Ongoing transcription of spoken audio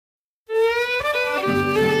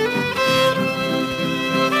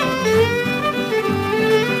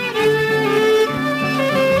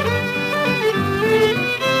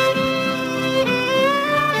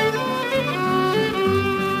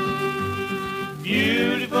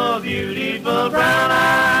Beautiful, beautiful brown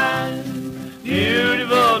eyes,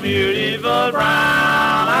 beautiful, beautiful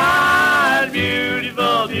brown eyes,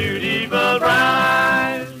 beautiful, beautiful brown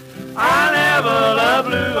eyes. I never love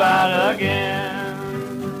blue-eyed again.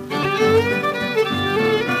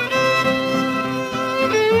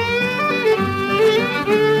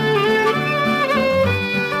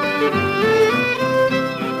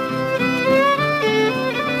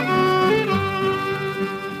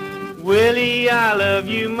 Willie, I love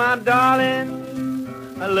you, my darling.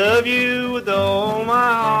 I love you with all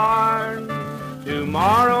my heart.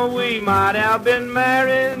 Tomorrow we might have been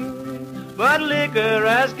married, but liquor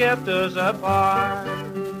has kept us apart.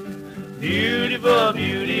 Beautiful,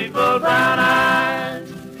 beautiful brown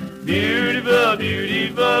eyes, beautiful,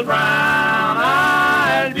 beautiful brown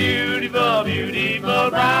eyes, beautiful, beautiful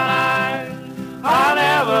brown eyes. I'll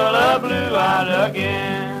never love blue-eyed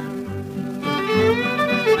again.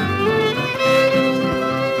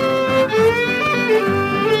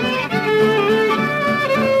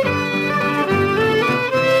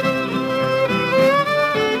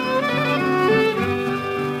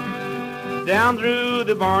 Down through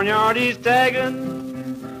the barnyard he's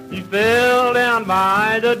tagging, he fell down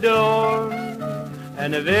by the door,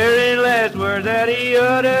 and the very last words that he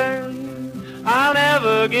uttered, I'll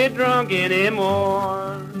never get drunk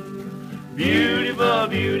anymore. Beautiful,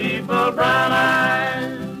 beautiful brown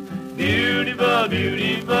eyes, beautiful,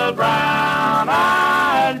 beautiful brown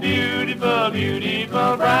eyes, beautiful,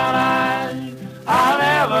 beautiful brown eyes. I'll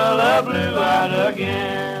never love blue-eyed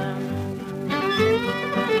again.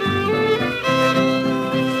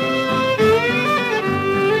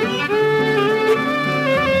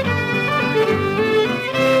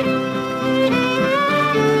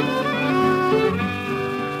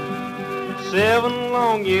 Seven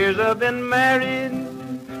long years I've been married,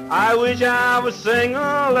 I wish I was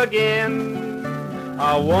single again.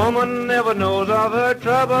 A woman never knows of her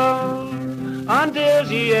trouble until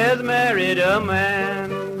she has married a man.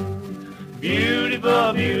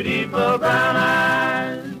 Beautiful, beautiful brown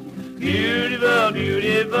eyes, beautiful,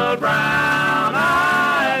 beautiful brown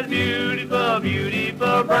eyes, beautiful,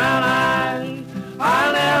 beautiful brown eyes.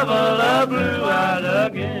 I'll never love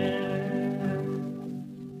blue-eyed again.